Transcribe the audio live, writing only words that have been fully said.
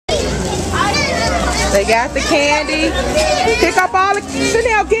They got the candy. Pick up all the...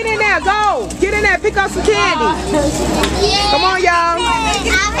 Shanel, get in there. Go. Get in there. Pick up some candy. Come on, y'all.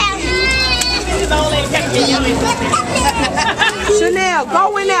 Chanel,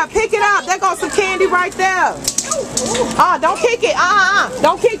 go in there. Pick it up. There goes some candy right there. Don't kick it.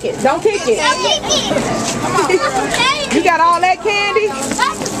 Don't kick it. Don't kick it. You got all that candy?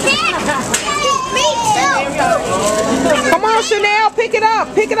 Come on, Chanel. Pick it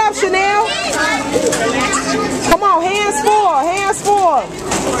up. Pick it up, Chanel. Come on, hands full. Hands full.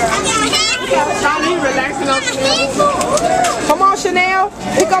 Come on, Chanel.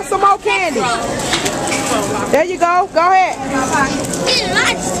 Pick up some more candy. There you go. Go ahead.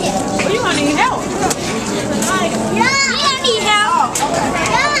 You don't need help. You don't need help.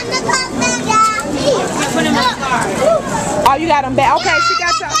 Oh, you got them back. Okay,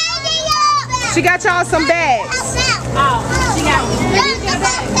 she got y'all some bags. Oh, she got one.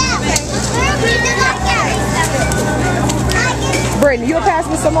 Brittany, you'll pass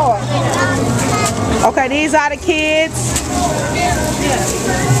me some more. Okay, these are the kids.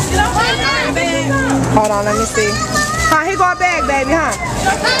 Hold on, let me see. Huh, here go a bag, baby, huh?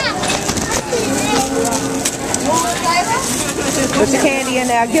 Put your candy in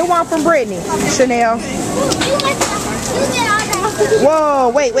there. Get one from Brittany, Shanel. Whoa,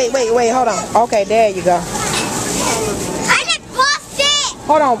 wait, hold on. Okay, there you go. I just bust it.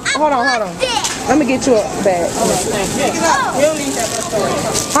 Hold on. Let me get you a bag.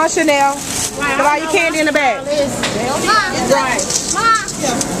 Huh, Shanel? Put all your candy in the bag.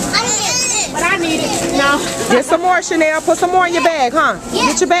 But I need it. No. Get some more, Shanel. Put some more in your bag, huh?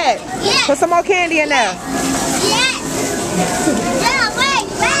 Get your bag. Put some more candy in there.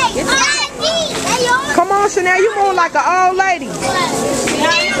 Come on, Shanel. You move like an old lady.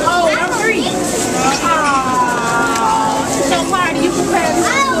 I'm free. So party, you can pass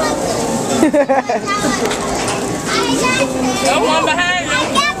one behind you.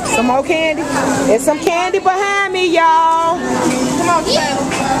 Some more candy. There's some candy behind me, y'all. Come on, Shanel.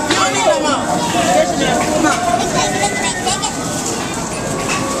 Come on.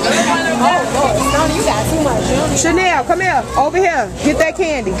 Oh, Stonie, you got too much. Shanel, come here. Over here. Get that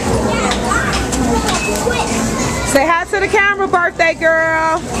candy. Say hi to the camera, birthday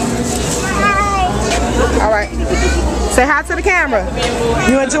girl. Hi. All right. Say hi to the camera.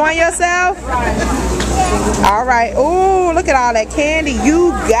 You enjoying yourself? All right. Ooh, look at all that candy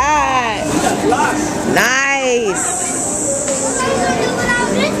you got. Nice.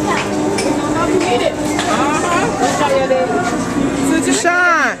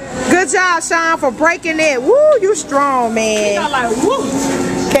 Sean, good job, Sean, for breaking it. Woo, you strong, man.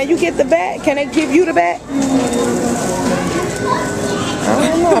 Can you get the bat? Can they give you the bat? I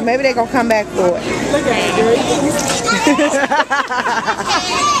don't know. Maybe they're going to come back for it. Look at it,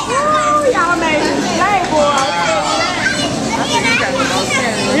 y'all made it. Hey, boy.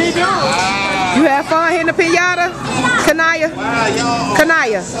 You have fun hitting the pinata? Kanaya?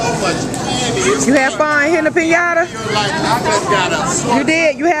 Kanaya? You have fun hitting the pinata? You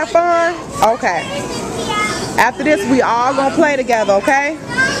did? You have fun? Okay. After this, we all gonna play together, okay?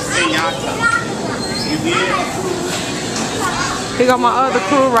 Here go my other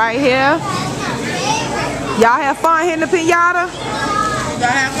crew right here. Y'all have fun hitting the pinata?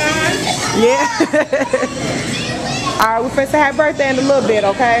 Y'all have fun? Yeah. Alright, we're finna say happy birthday in a little bit,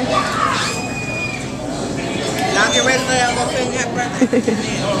 okay? Y'all get ready to have a happy birthday.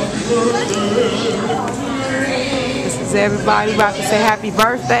 This is everybody about to say happy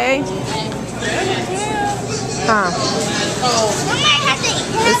birthday. Huh.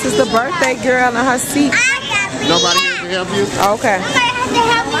 This is the birthday girl in her seat. Nobody here to help you? Okay. Somebody has to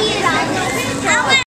help me.